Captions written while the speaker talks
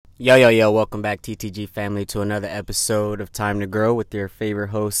Yo, welcome back, TTG family, to another episode of Time to Grow with your favorite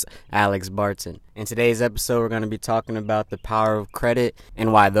host, Alex Barton. In today's episode, we're going to be talking about the power of credit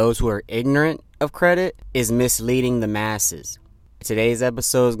and why those who are ignorant of credit is misleading the masses. Today's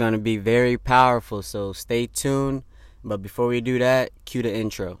episode is going to be very powerful, so stay tuned. But before we do that, cue the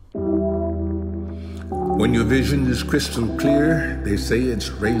intro. When your vision is crystal clear, they say it's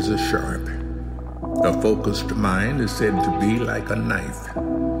razor sharp. A focused mind is said to be like a knife.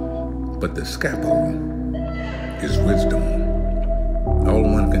 But the scalpel is wisdom. All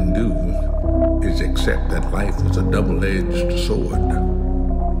one can do is accept that life is a double-edged sword.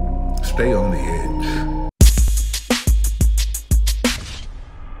 Stay on the edge.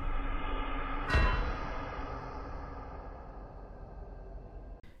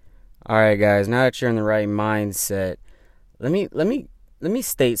 All right, guys. Now that you're in the right mindset, let me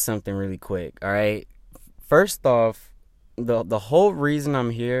state something really quick. All right. First off, the whole reason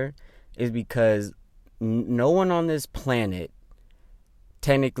I'm here is because no one on this planet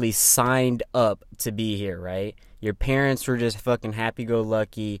technically signed up to be here, right? Your parents were just fucking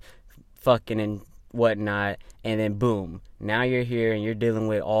happy-go-lucky, fucking and whatnot, and then boom, now you're here and you're dealing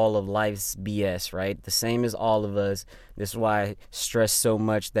with all of life's BS, right? The same as all of us. This is why I stress so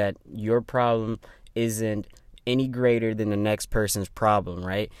much that your problem isn't any greater than the next person's problem,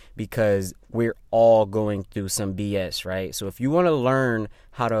 right? Because we're all going through some BS, right? So if you want to learn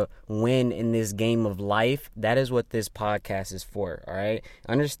how to win in this game of life, that is what this podcast is for, all right?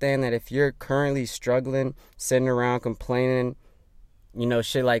 Understand that if you're currently struggling, sitting around complaining,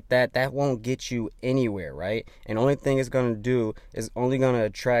 shit like that, that won't get you anywhere, right? And only thing it's going to do is only going to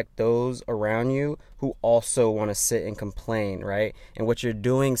attract those around you who also want to sit and complain, right? And what you're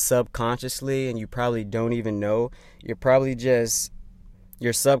doing subconsciously, and you probably don't even know, you're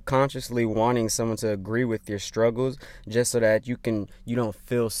subconsciously wanting someone to agree with your struggles just so that you don't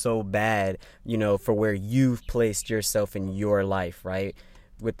feel so bad, for where you've placed yourself in your life, right?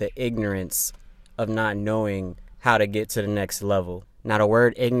 With the ignorance of not knowing how to get to the next level. Now, the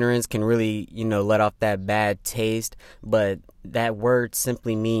word ignorance can really, let off that bad taste, but that word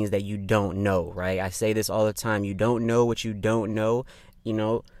simply means that you don't know, right? I say this all the time. You don't know what you don't know,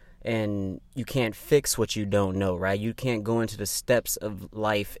 and you can't fix what you don't know, right? You can't go into the steps of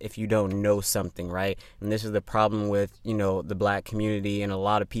life if you don't know something, right? And this is the problem with, the black community and a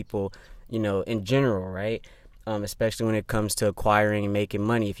lot of people, in general, right? Especially when it comes to acquiring and making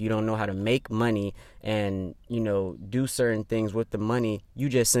money. If you don't know how to make money and, do certain things with the money, you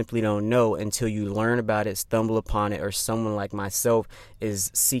just simply don't know until you learn about it, stumble upon it, or someone like myself is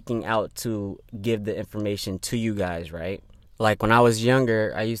seeking out to give the information to you guys, right? Like when I was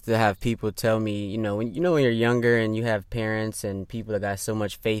younger, I used to have people tell me, when you're younger and you have parents and people that got so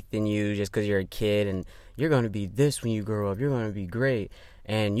much faith in you just because you're a kid and you're going to be this when you grow up, you're going to be great.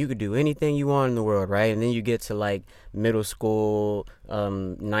 And you could do anything you want in the world, right? And then you get to like middle school,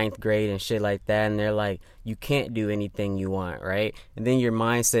 ninth grade and shit like that. And they're like, you can't do anything you want, right? And then your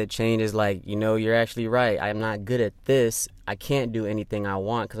mindset changes like, you're actually right. I'm not good at this. I can't do anything I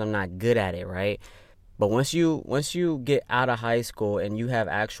want because I'm not good at it, right? But once you get out of high school and you have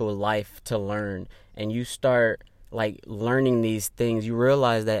actual life to learn and you start like learning these things, you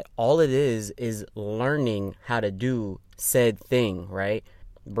realize that all it is learning how to do said thing, right?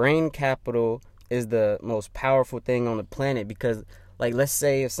 Brain capital is the most powerful thing on the planet because, like, let's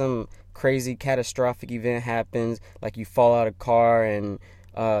say if some crazy catastrophic event happens, like you fall out of a car and,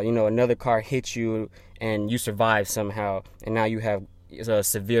 another car hits you and you survive somehow, and now you have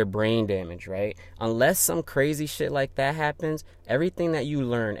severe brain damage, right? Unless some crazy shit like that happens, everything that you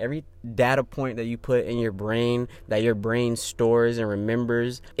learn, every data point that you put in your brain, that your brain stores and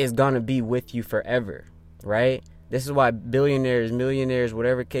remembers, is gonna be with you forever, right? This is why billionaires, millionaires,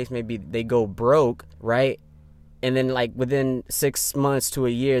 whatever case may be, they go broke, right? And then like within 6 months to a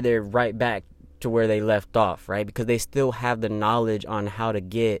year, they're right back to where they left off, right? Because they still have the knowledge on how to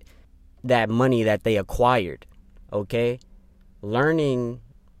get that money that they acquired, okay? Learning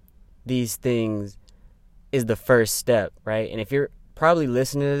these things is the first step, right? And if you're probably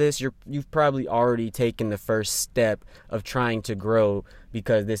listening to this, you've probably already taken the first step of trying to grow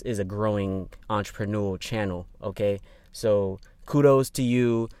because this is a growing entrepreneurial channel, okay? So kudos to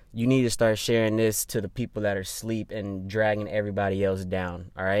you. You need to start sharing this to the people that are asleep and dragging everybody else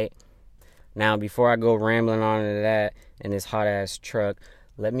down, all right? Now, before I go rambling on into that in this hot-ass truck,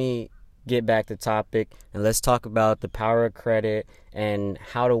 let me get back to topic and let's talk about the power of credit and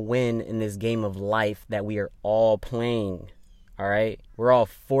how to win in this game of life that we are all playing, all right? We're all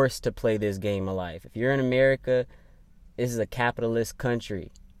forced to play this game of life. If you're in America, this is a capitalist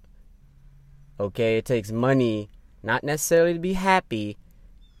country, okay? It takes money, not necessarily to be happy,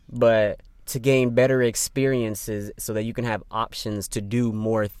 but to gain better experiences so that you can have options to do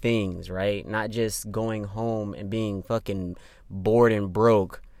more things, right? Not just going home and being fucking bored and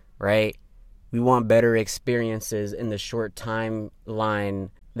broke, right? We want better experiences in the short timeline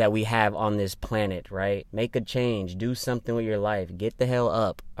that we have on this planet, right? Make a change, do something with your life, get the hell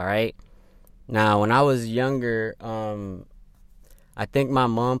up, all right? Now, when I was younger, I think my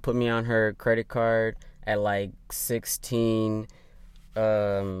mom put me on her credit card at like 16.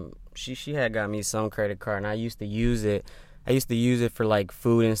 She had got me some credit card, and I used to use it. I used to use it for like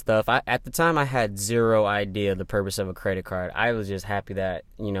food and stuff. At the time I had zero idea the purpose of a credit card. I was just happy that,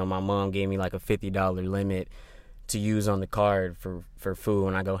 you know, my mom gave me like a $50 limit to use on the card for food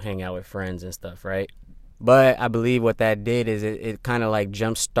when I go hang out with friends and stuff, right? But I believe what that did is it kind of like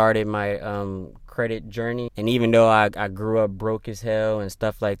jump started my credit journey. And even though I grew up broke as hell and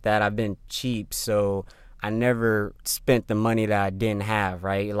stuff like that, I've been cheap, so I never spent the money that I didn't have,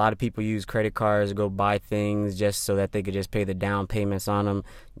 right? A lot of people use credit cards to go buy things just so that they could just pay the down payments on them.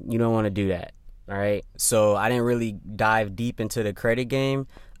 You don't want to do that, all right? So I didn't really dive deep into the credit game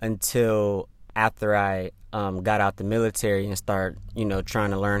until after I got out the military and start, you know, trying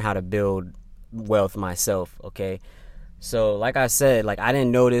to learn how to build wealth myself, okay? So like I said, like I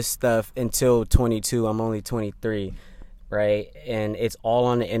didn't know this stuff until 22. I'm only 23. Right? And it's all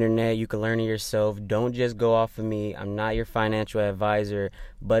on the internet. You can learn it yourself. Don't just go off of me. I'm not your financial advisor,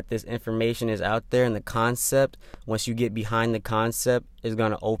 but this information is out there, and the concept, once you get behind the concept, is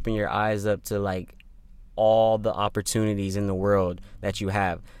going to open your eyes up to like all the opportunities in the world that you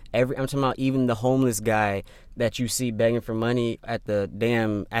have. I'm talking about even the homeless guy that you see begging for money at the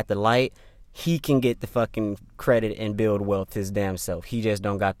light. He can get the fucking credit and build wealth his damn self. He just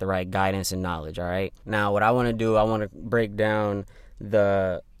don't got the right guidance and knowledge, all right? Now, what I want to do, I want to break down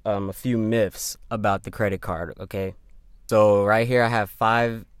a few myths about the credit card, okay? So right here I have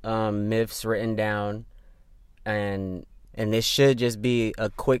 5 myths written down, and this should just be a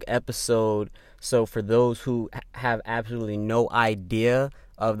quick episode. So for those who have absolutely no idea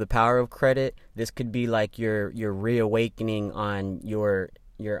of the power of credit, this could be like your reawakening on your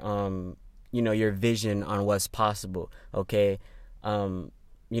you know, your vision on what's possible, okay? You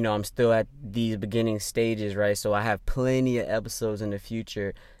know, I'm still at these beginning stages, right? So I have plenty of episodes in the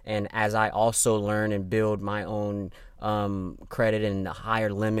future, and as I also learn and build my own credit and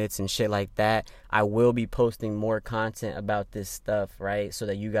higher limits and shit like that, I will be posting more content about this stuff, right? So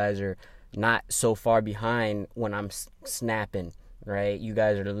that you guys are not so far behind when I'm snapping, right? You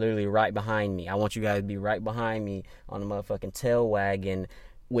guys are literally right behind me. I want you guys to be right behind me on the motherfucking tail wagon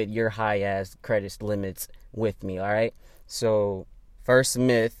with your high-ass credit limits with me, all right? So, first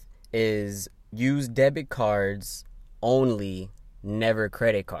myth is use debit cards only, never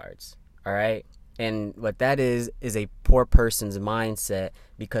credit cards, all right? And what that is a poor person's mindset,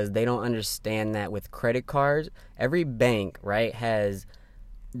 because they don't understand that with credit cards, every bank, right, has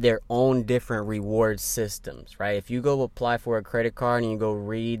their own different reward systems, right? If you go apply for a credit card and you go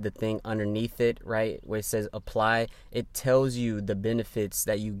read the thing underneath it, right, where it says apply, it tells you the benefits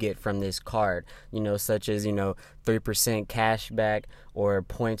that you get from this card, you know, such as, you know, 3% cash back, or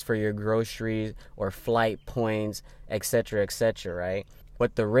points for your groceries, or flight points, etc., right?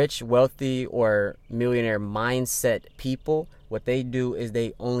 What the rich, wealthy, or millionaire mindset people, what they do is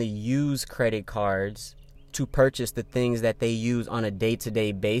they only use credit cards to purchase the things that they use on a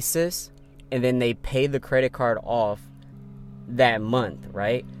day-to-day basis, and then they pay the credit card off that month,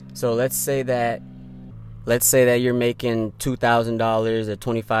 right? So let's say that you're making $2,000 or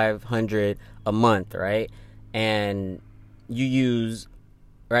 $2,500 a month, right? And you use,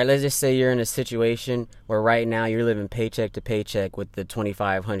 right, let's just say you're in a situation where right now you're living paycheck to paycheck with the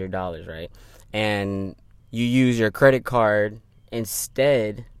 $2,500, right? And you use your credit card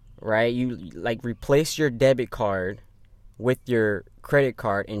instead, right? You like replace your debit card with your credit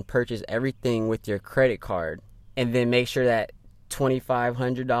card and purchase everything with your credit card, and then make sure that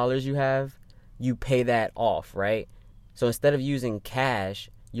 $2,500 you pay that off, right? So instead of using cash,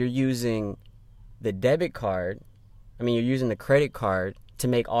 you're using the debit card. You're using the credit card to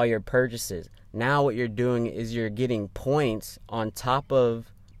make all your purchases. Now what you're doing is you're getting points on top of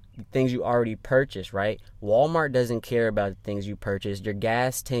things you already purchased, right? Walmart doesn't care about the things you purchased. Your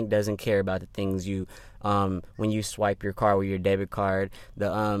gas tank doesn't care about the things you when you swipe your card with your debit card.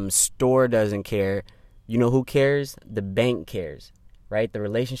 The store doesn't care. You know who cares? The bank cares, right? The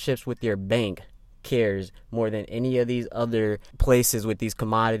relationships with your bank cares more than any of these other places with these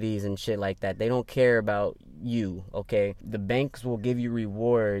commodities and shit like that. They don't care about you, okay? The banks will give you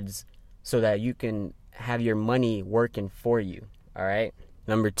rewards so that you can have your money working for you, all right?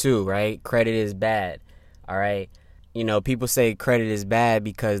 Number 2, right? Credit is bad, all right? People say credit is bad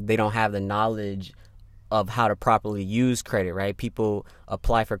because they don't have the knowledge of how to properly use credit, right? People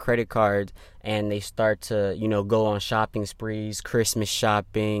apply for credit cards and they start to, go on shopping sprees, Christmas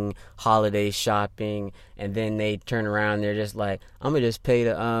shopping, holiday shopping, and then they turn around and they're just like, I'm gonna just pay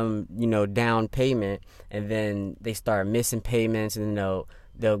the down payment, and then they start missing payments, and then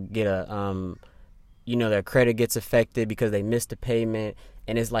they'll get their credit gets affected because they missed a payment.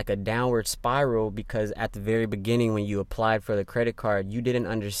 And it's like a downward spiral because at the very beginning when you applied for the credit card, you didn't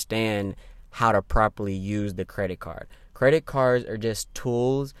understand how to properly use the credit card. Credit cards are just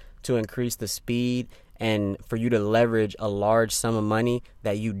tools to increase the speed and for you to leverage a large sum of money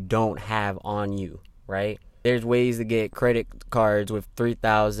that you don't have on you, right? There's ways to get credit cards with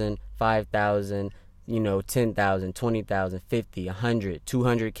 3,000, 5,000, 10,000, 20,000, 50, 100,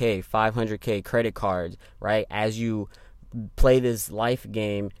 200K, 500K credit cards, right? As you play this life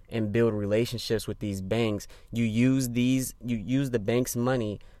game and build relationships with these banks, you use the bank's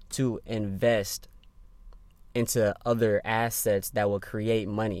money to invest into other assets that will create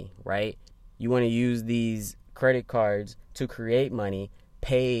money, right? You want to use these credit cards to create money,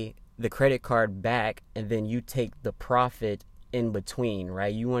 pay the credit card back, and then you take the profit in between,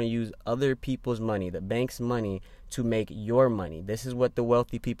 right? You want to use other people's money, the bank's money, to make your money. This is what the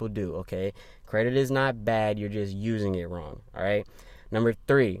wealthy people do, okay? Credit is not bad, you're just using it wrong, all right? Number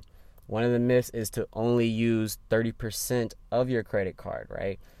 3, one of the myths is to only use 30% of your credit card,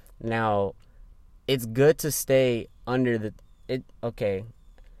 right? Now, it's good to stay under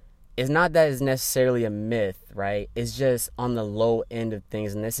it's not that it's necessarily a myth, right? It's just on the low end of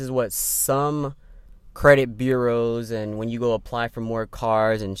things, and this is what some credit bureaus, and when you go apply for more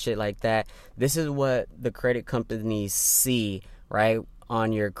cars and shit like that, this is what the credit companies see, right,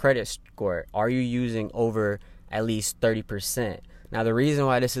 on your credit score. Are you using over at least 30%? Now, the reason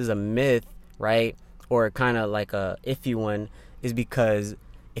why this is a myth, right, or kind of like a iffy one, is because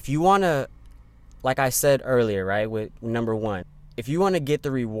if you want to, like I said earlier, right, with number 1, if you want to get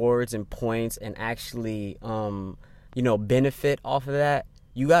the rewards and points and actually, benefit off of that,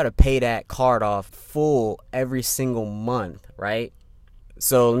 you got to pay that card off full every single month, right?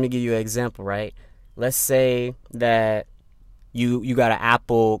 So let me give you an example, right? Let's say that you got an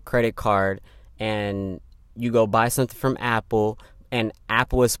Apple credit card and you go buy something from Apple, and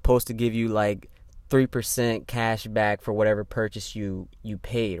Apple is supposed to give you like 3% cash back for whatever purchase you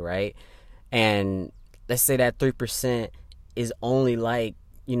paid, right? And let's say that 3% is only like,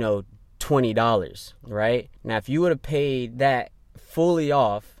 $20, right? Now, if you would have paid that fully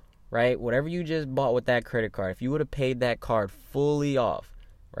off, right, whatever you just bought with that credit card, if you would have paid that card fully off,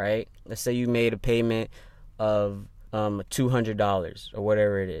 right, let's say you made a payment of $200 or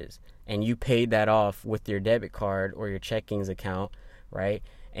whatever it is, and you paid that off with your debit card or your checkings account, right,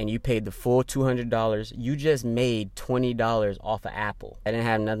 and you paid the full $200, you just made $20 off of Apple. That didn't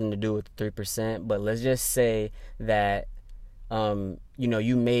have nothing to do with the 3%, but let's just say that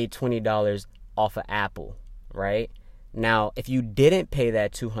you made $20 off of Apple, right? Now, if you didn't pay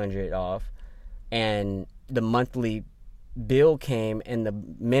that $200 off and the monthly bill came and the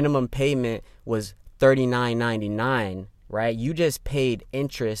minimum payment was $39.99, right? You just paid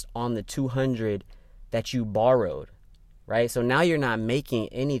interest on the $200 that you borrowed, right? So now you're not making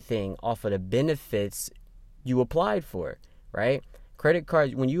anything off of the benefits you applied for, right? Credit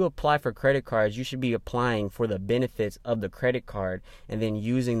cards, when you apply for credit cards, you should be applying for the benefits of the credit card and then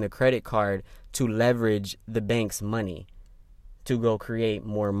using the credit card to leverage the bank's money to go create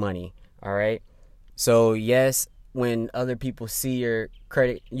more money, all right? So yes, when other people see your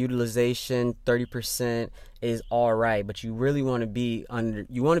credit utilization, 30% is all right, but you really want to be at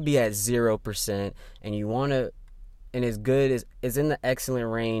 0%, and you want to, and it's good, is in the excellent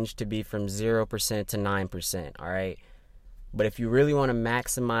range to be from 0% to 9%, all right? But if you really want to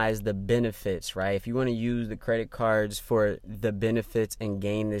maximize the benefits, right, if you want to use the credit cards for the benefits and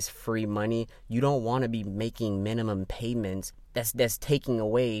gain this free money, you don't want to be making minimum payments that's taking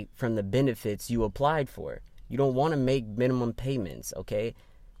away from the benefits you applied for. You don't want to make minimum payments, okay?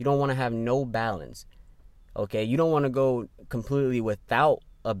 You don't want to have no balance, okay? You don't want to go completely without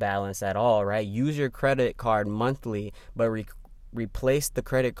a balance at all, right? Use your credit card monthly, but replace the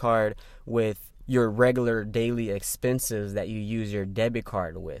credit card with your regular daily expenses that you use your debit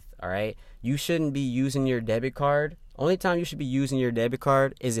card with, all right? You shouldn't be using your debit card. Only time you should be using your debit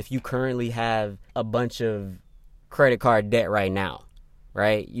card is if you currently have a bunch of credit card debt right now,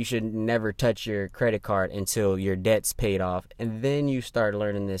 right? You should never touch your credit card until your debt's paid off, and then you start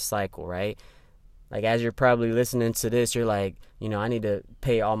learning this cycle, right? Like, as you're probably listening to this, you're like, I need to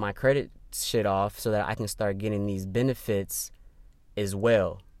pay all my credit shit off so that I can start getting these benefits as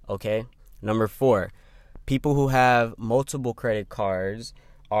well, okay? Number 4, People who have multiple credit cards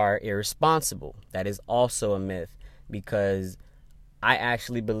are irresponsible. That is also a myth, because I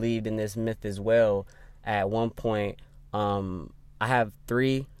actually believed in this myth as well at one point. I have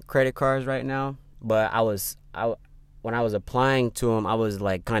 3 credit cards right now, but when I was applying to them, I was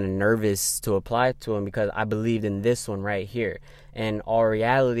like kind of nervous to apply to them because I believed in this one right here. And all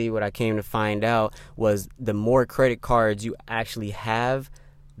reality, what I came to find out was the more credit cards you actually have,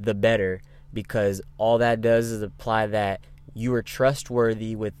 the better, because all that does is apply that you are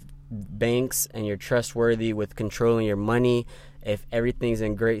trustworthy with banks and you're trustworthy with controlling your money. If everything's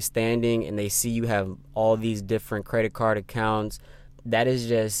in great standing and they see you have all these different credit card accounts, that is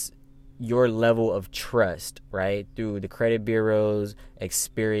just your level of trust, right? Through the credit bureaus,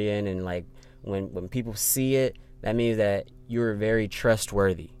 Experian, and like when people see it, that means that you're very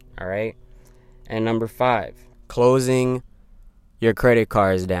trustworthy, all right? And number 5, closing your credit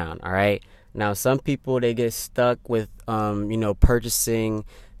cards down, all right? Now, some people, they get stuck with, purchasing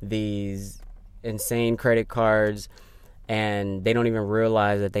these insane credit cards, and they don't even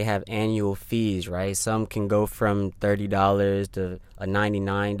realize that they have annual fees, right? Some can go from $30 to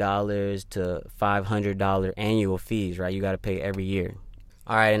 $99 to $500 annual fees, right? You got to pay every year.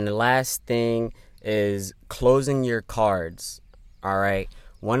 All right, and the last thing is closing your cards, all right?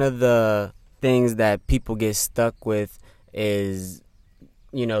 One of the things that people get stuck with is,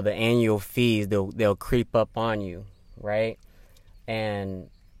 the annual fees. They'll creep up on you, right? And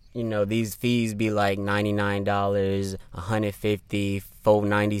these fees be like $99, $150,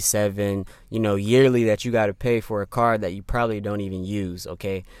 $497, yearly, that you got to pay for a card that you probably don't even use,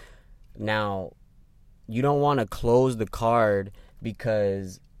 okay? Now, you don't want to close the card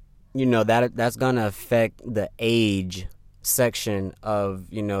because, that's going to affect the age section of,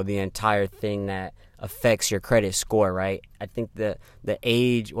 the entire thing that affects your credit score, right? I think the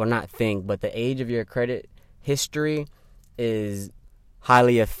age, well, not think, but the age of your credit history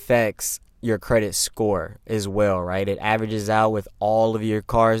highly affects your credit score as well, right? It averages out with all of your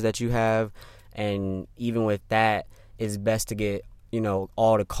cards that you have, and even with that, it's best to get,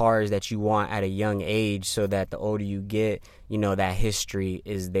 all the cards that you want at a young age, so that the older you get, that history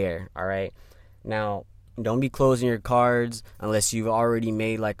is there, all right? Now, don't be closing your cards unless you've already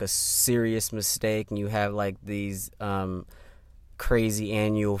made like a serious mistake and you have like these crazy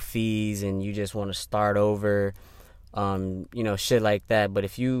annual fees and you just want to start over. Shit like that. But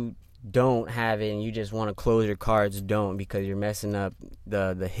if you don't have it and you just want to close your cards, don't, because you're messing up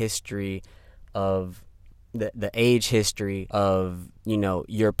the history of the age history of,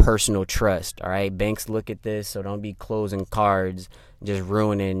 your personal trust. All right. Banks look at this, so don't be closing cards, just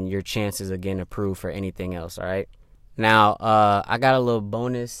ruining your chances of getting approved for anything else. All right. Now, I got a little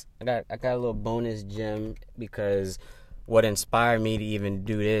bonus. I got a little bonus gem, because what inspired me to even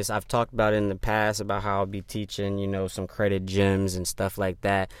do this, I've talked about it in the past about how I'll be teaching, some credit gems and stuff like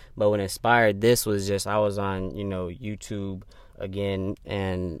that. But what inspired this was just, I was on, YouTube again,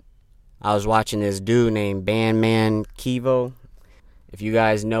 and I was watching this dude named Bandman Kevo. If you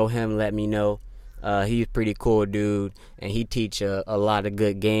guys know him, let me know. He's a pretty cool dude, and he teach a lot of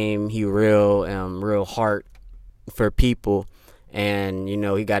good game. He real heart for people. And,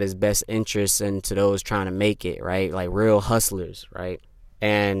 he got his best interests into those trying to make it, right? Like real hustlers, right?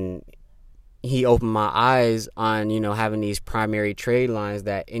 And he opened my eyes on, having these primary trade lines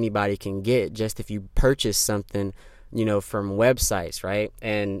that anybody can get just if you purchase something, from websites, right?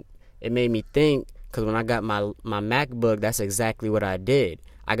 And it made me think, because when I got my MacBook, that's exactly what I did.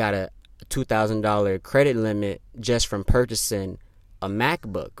 I got a $2,000 credit limit just from purchasing a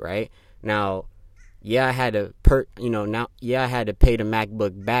MacBook, right? Now, yeah, I had to I had to pay the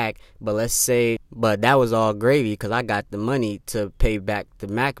MacBook back, but that was all gravy because I got the money to pay back the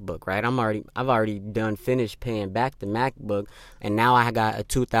MacBook, right? I've already finished paying back the MacBook, and now I got a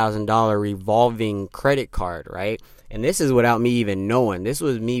 $2,000 revolving credit card, right? And this is without me even knowing. This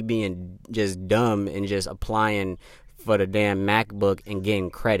was me being just dumb and just applying for the damn MacBook and getting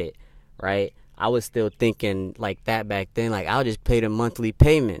credit, right? I was still thinking like that back then, like I'll just pay the monthly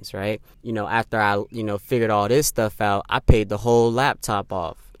payments, right? After I, figured all this stuff out, I paid the whole laptop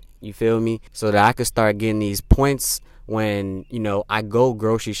off, you feel me? So that I could start getting these points when, I go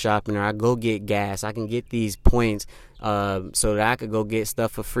grocery shopping or I go get gas. I can get these points so that I could go get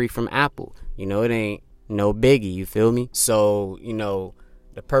stuff for free from Apple. It ain't no biggie, you feel me? So,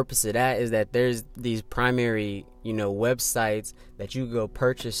 the purpose of that is that there's these primary, websites that you go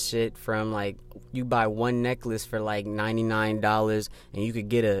purchase shit from. Like, you buy one necklace for like $99 and you could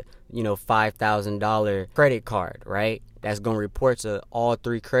get a, $5,000 credit card, right? That's going to report to all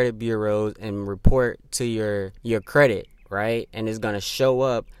 3 credit bureaus and report to your credit, right? And it's going to show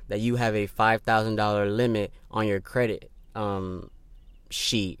up that you have a $5,000 limit on your credit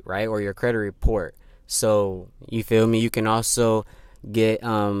sheet, right? Or your credit report. So you feel me? You can also get,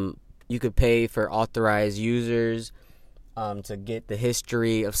 you could pay for authorized users to get the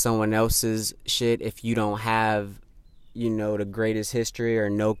history of someone else's shit if you don't have, the greatest history or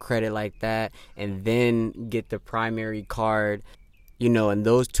no credit like that, and then get the primary card, and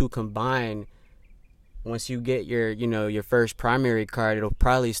those two combined. Once you get your first primary card, it'll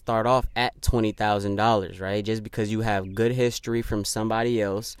probably start off at $20,000, right? Just because you have good history from somebody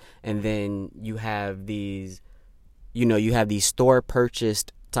else, and then you have these, store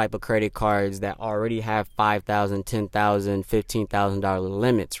purchased type of credit cards that already have $5,000, $10,000, $15,000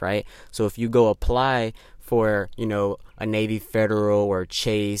 limits, right? So if you go apply for, a Navy Federal or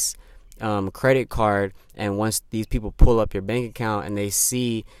Chase credit card, and once these people pull up your bank account and they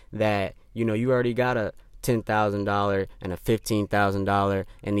see that, you already got a $10,000 and a $15,000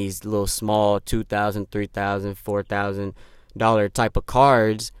 and these little small $2,000, $3,000, $4,000 type of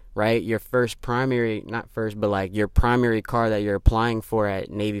cards, right? Your primary card that you're applying for at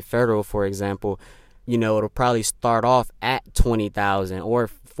Navy Federal, for example, it'll probably start off at $20,000 or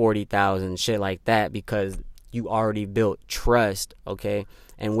 $40,000, shit like that, because you already built trust, okay?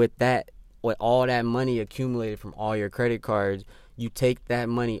 And with all that money accumulated from all your credit cards, you take that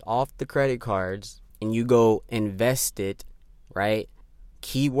money off the credit cards and you go invest it, right?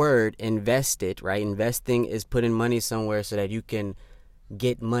 Keyword, invest it, right? Investing is putting money somewhere so that you can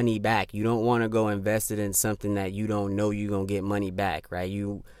get money back. You don't want to go invest it in something that you don't know you're going to get money back, right?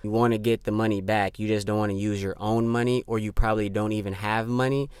 You want to get the money back. You just don't want to use your own money, or you probably don't even have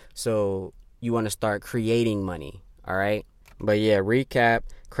money. So you want to start creating money, all right? But yeah, recap,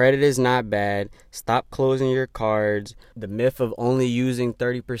 credit is not bad. Stop closing your cards. The myth of only using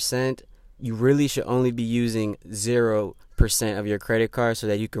 30%, you really should only be using 0% of your credit card so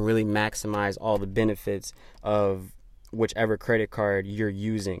that you can really maximize all the benefits of whichever credit card you're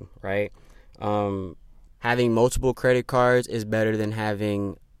using, right? Having multiple credit cards is better than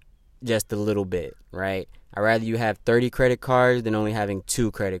having just a little bit, right? I'd rather you have 30 credit cards than only having 2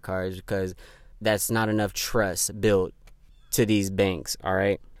 credit cards, because that's not enough trust built to these banks, all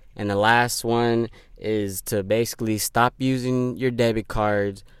right? And the last one is to basically stop using your debit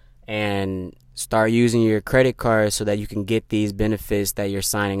cards and start using your credit cards so that you can get these benefits that you're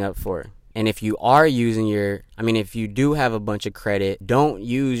signing up for. And if you are using if you do have a bunch of credit, don't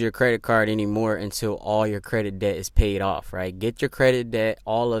use your credit card anymore until all your credit debt is paid off, right? Get your credit debt,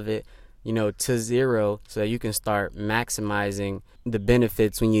 all of it, to 0, so that you can start maximizing the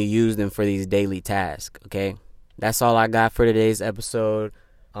benefits when you use them for these daily tasks, okay? That's all I got for today's episode.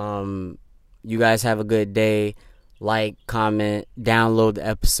 You guys have a good day. Like, comment, download the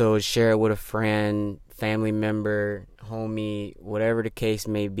episode, share it with a friend, family member, homie, whatever the case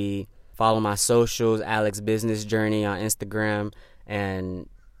may be. Follow my socials, Alex Business Journey on Instagram, and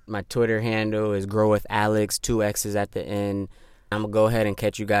my Twitter handle is Grow with Alex, 2 X's at the end. I'm going to go ahead and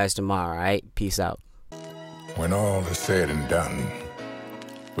catch you guys tomorrow, all right? Peace out. When all is said and done,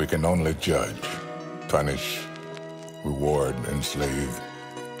 we can only judge, punish, reward, enslave,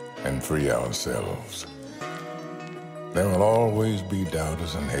 and free ourselves. There will always be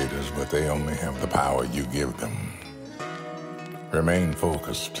doubters and haters, but they only have the power you give them. Remain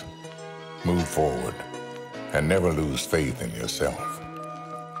focused, move forward, and never lose faith in yourself.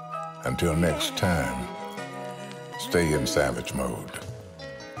 Until next time, stay in savage mode,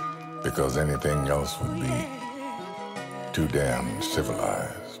 because anything else would be too damn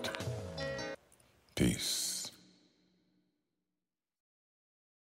civilized. Peace.